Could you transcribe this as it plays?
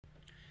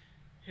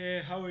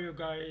Hey, how are you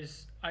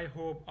guys? I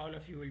hope all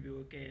of you will be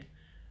okay.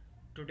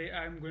 Today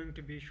I'm going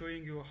to be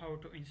showing you how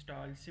to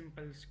install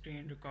simple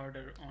screen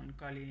recorder on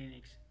Kali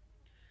Linux.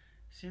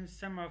 Since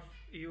some of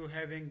you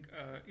having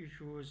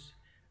issues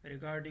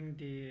regarding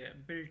the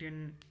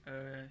built-in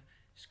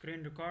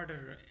screen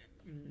recorder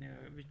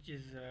which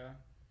is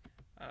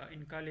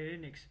in Kali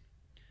Linux,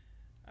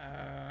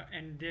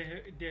 and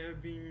they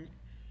have been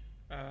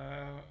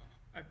uh,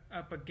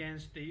 up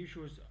against the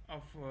issues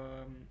of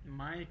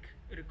mic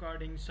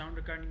recording, sound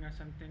recording or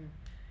something,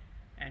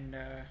 and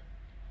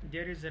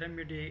there is a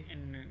remedy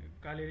in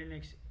Kali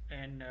Linux,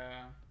 and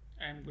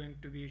I'm going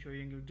to be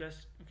showing you.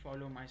 Just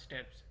follow my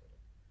steps.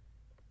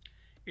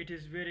 It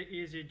is very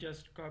easy.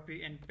 Just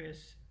copy and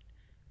paste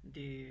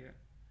the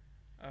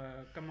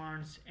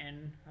commands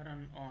and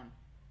run on.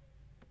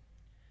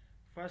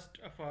 First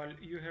of all,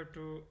 you have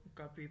to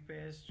copy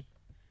paste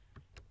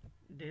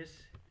this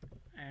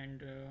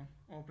and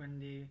open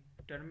the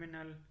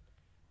terminal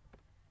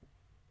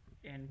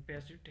and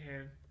paste it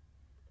here,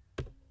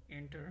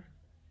 enter,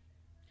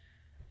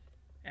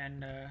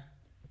 and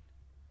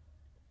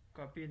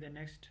copy the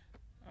next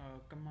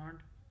command,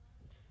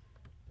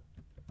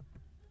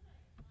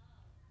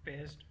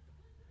 paste,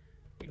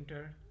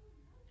 enter.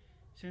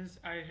 Since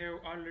I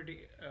have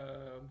already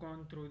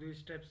gone through these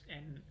steps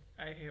and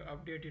I have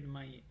updated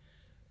my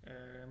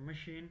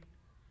machine,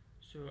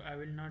 so I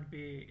will not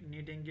be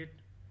needing it,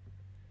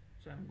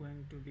 so I'm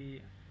going to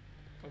be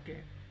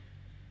okay.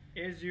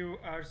 As you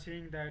are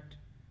seeing that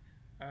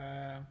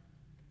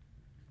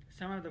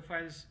some of the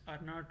files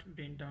are not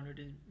being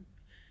downloaded,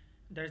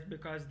 that's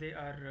because they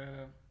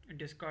are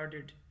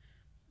discarded,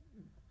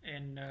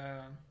 and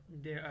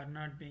they are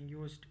not being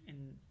used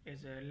in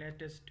as a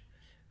latest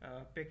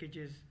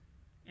packages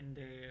in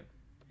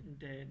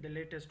the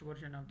latest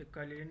version of the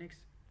Kali Linux.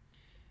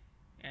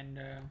 And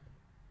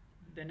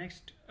the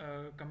next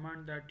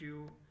command that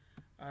you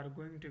are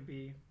going to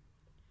be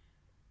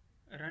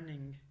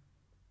running,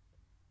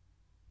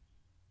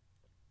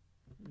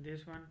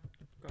 this one,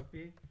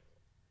 copy,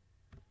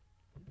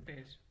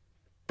 paste.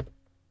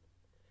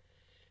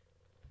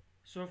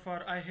 So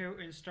far I have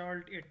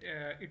installed it.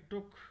 It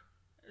took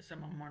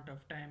some amount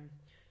of time,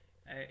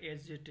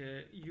 as it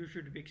you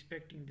should be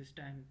expecting this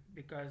time,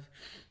 because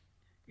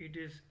it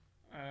is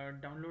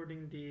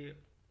downloading the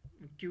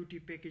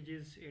Qt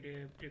packages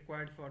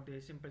required for the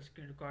simple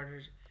screen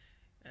recorders,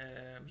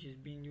 which is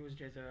being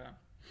used as a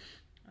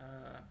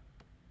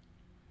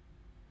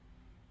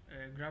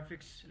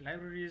graphics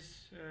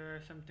libraries,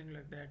 something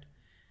like that.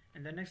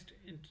 And the next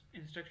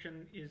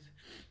instruction is,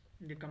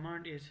 the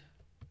command is,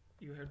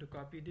 you have to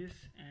copy this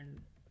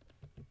and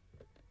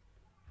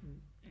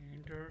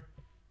enter,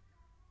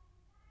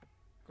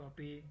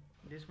 copy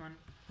this one,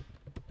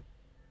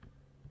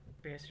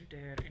 paste it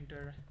here,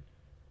 enter,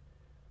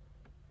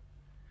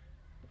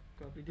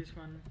 copy this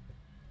one,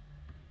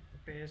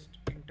 paste,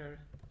 enter,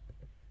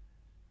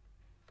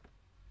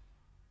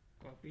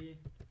 copy,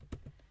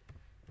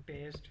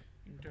 paste,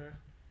 enter,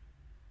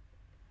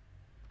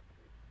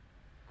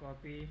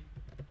 copy,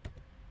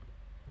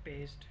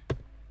 paste.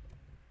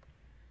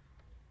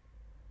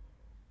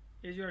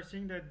 As you are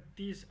seeing that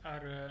these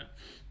are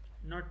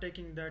not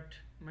taking that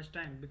much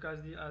time, because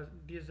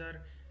these are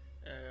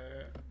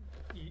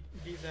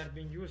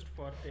being used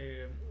for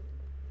the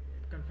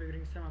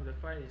configuring some of the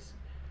files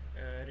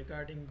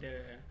regarding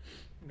the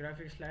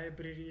graphics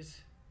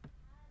libraries,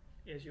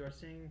 as you are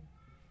seeing.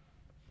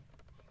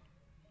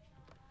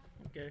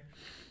 Okay,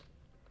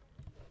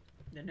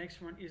 the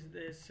next one is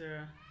this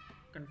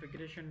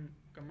configuration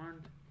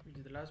command, which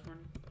is the last one.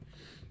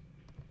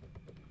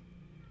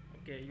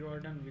 Okay, you are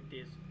done with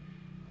this.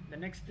 The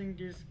next thing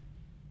is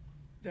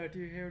that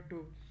you have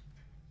to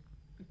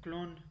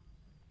clone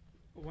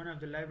one of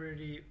the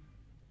library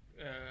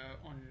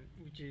on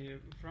which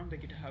from the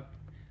GitHub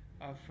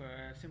of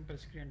simple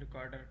screen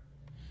recorder.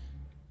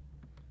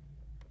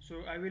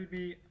 So I will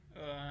be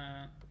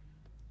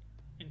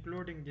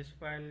including this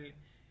file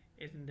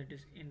is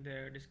in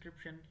the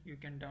description. You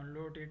can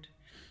download it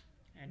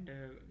and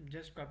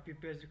just copy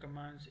paste the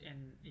commands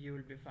and you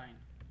will be fine.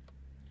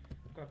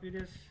 Copy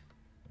this,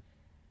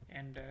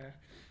 and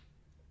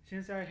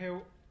since I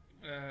have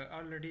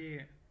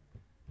already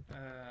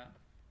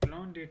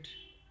cloned it,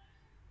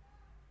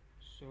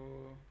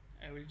 so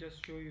I will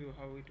just show you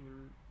how it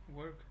will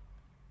work.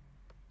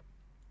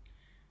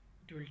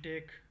 It will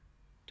take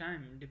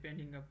time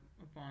depending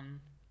upon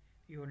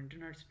your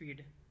internet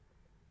speed.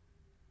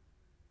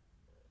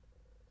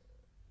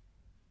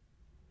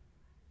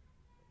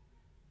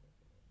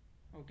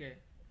 Okay,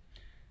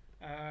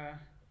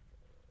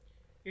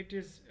 it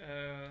is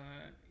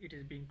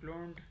being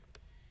cloned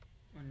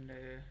on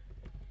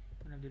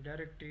one of the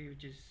directory,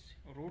 which is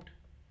root,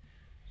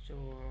 so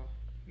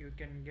you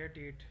can get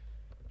it.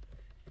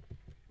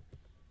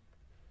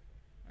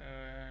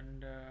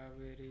 And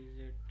where is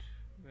it?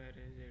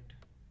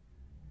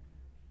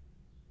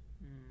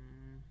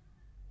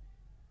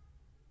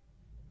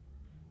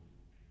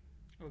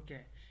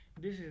 Okay,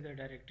 this is the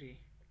directory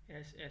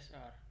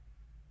SSR,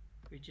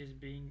 which is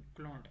being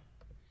cloned.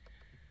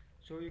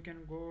 So you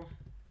can go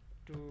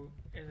to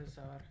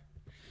SSR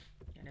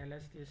and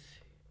ls this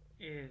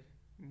is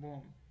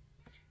boom,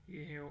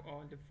 you have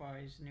all the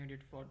files needed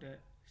for the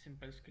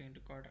simple screen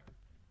recorder.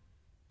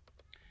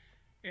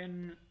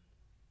 And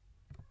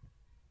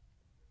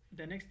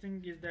the next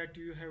thing is that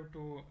you have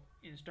to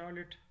install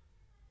it.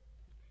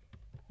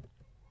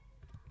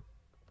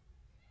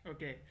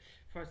 Okay,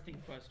 first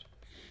thing first,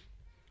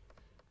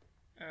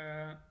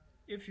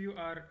 if you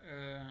are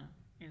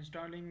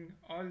installing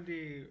all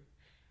the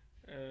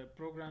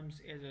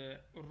programs as a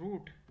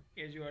root,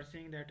 as you are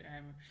saying that I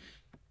am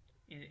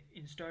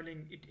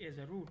installing it as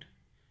a root,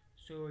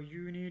 so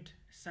you need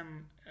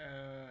some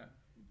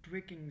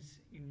tweakings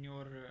in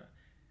your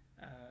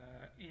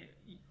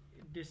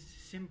this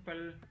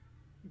simple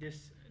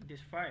this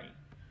file,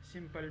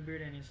 simple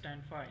build and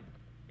instant file,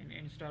 an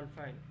install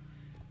file.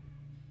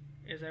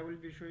 As I will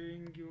be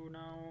showing you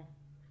now,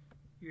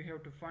 you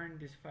have to find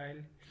this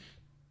file,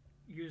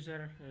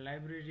 user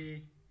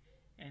library,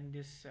 and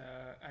this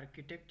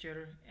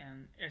architecture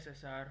and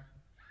SSR,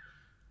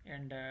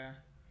 and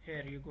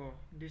here you go.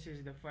 This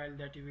is the file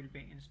that you will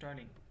be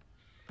installing.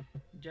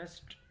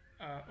 Just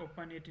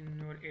open it in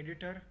your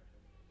editor,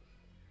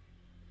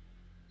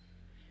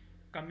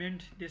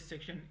 comment this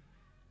section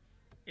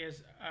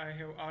as I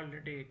have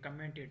already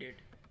commented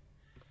it.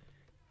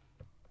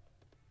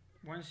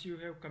 Once you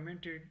have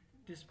commented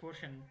this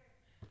portion,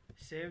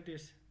 save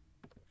this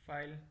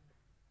file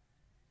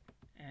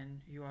and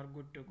you are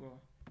good to go.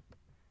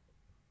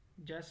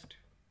 Just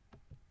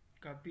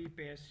copy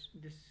paste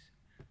this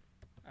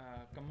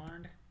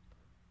command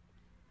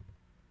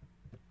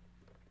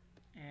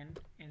and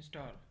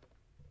install.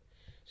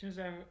 Since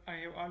I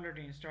have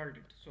already installed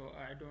it, so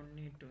I don't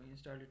need to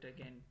install it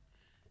again,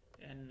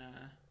 and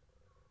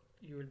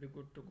you will be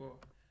good to go.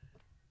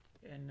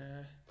 And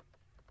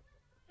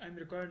I'm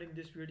recording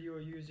this video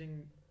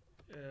using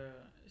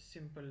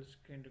simple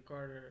screen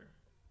recorder.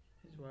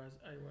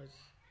 I was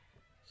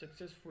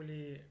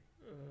successfully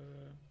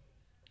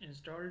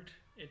installed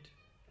it,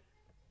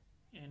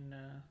 and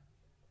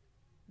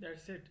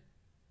that's it.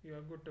 You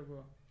are good to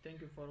go.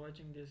 Thank you for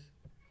watching this.